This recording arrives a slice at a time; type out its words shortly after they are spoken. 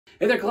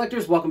Hey there,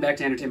 collectors. Welcome back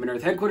to Entertainment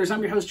Earth Headquarters.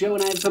 I'm your host, Joe,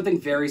 and I have something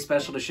very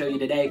special to show you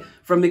today.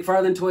 From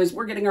McFarlane Toys,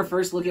 we're getting our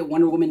first look at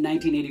Wonder Woman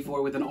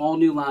 1984 with an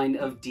all-new line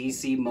of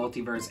DC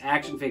Multiverse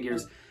action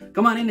figures.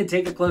 Come on in and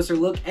take a closer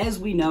look. As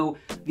we know,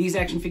 these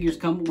action figures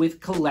come with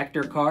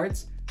collector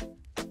cards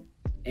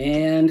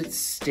and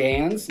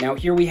stands. Now,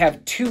 here we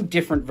have two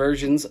different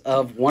versions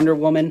of Wonder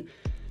Woman.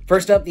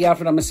 First up, the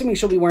outfit I'm assuming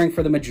she'll be wearing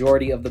for the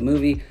majority of the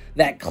movie,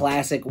 that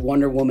classic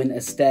Wonder Woman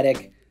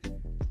aesthetic.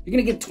 You're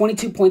going to get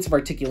 22 points of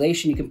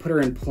articulation. You can put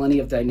her in plenty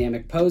of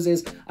dynamic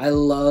poses. I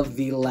love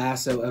the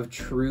Lasso of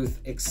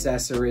Truth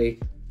accessory.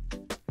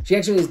 She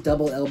actually has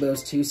double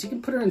elbows too, so you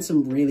can put her in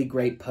some really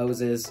great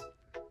poses.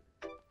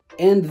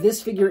 And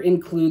this figure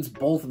includes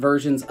both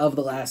versions of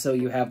the Lasso.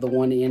 You have the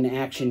one in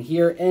action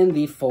here and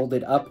the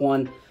folded up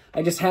one.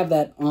 I just have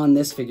that on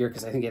this figure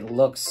because I think it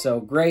looks so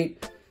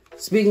great.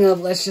 Speaking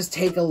of, let's just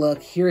take a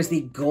look. Here's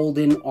the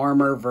golden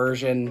armor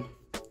version.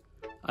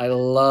 I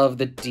love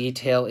the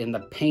detail in the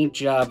paint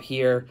job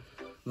here.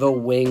 The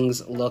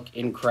wings look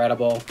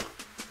incredible.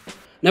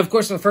 Now, of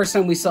course, the first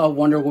time we saw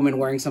Wonder Woman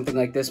wearing something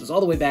like this was all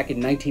the way back in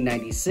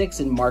 1996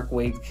 in Mark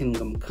Waid's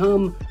Kingdom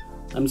Come.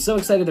 I'm so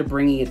excited they're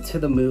bringing it to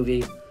the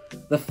movie.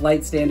 The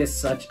flight stand is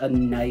such a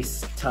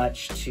nice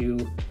touch too.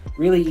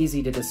 Really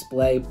easy to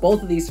display.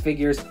 Both of these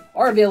figures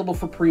are available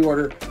for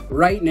pre-order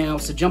right now,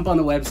 so jump on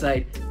the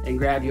website and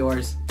grab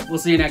yours. We'll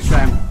see you next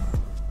time.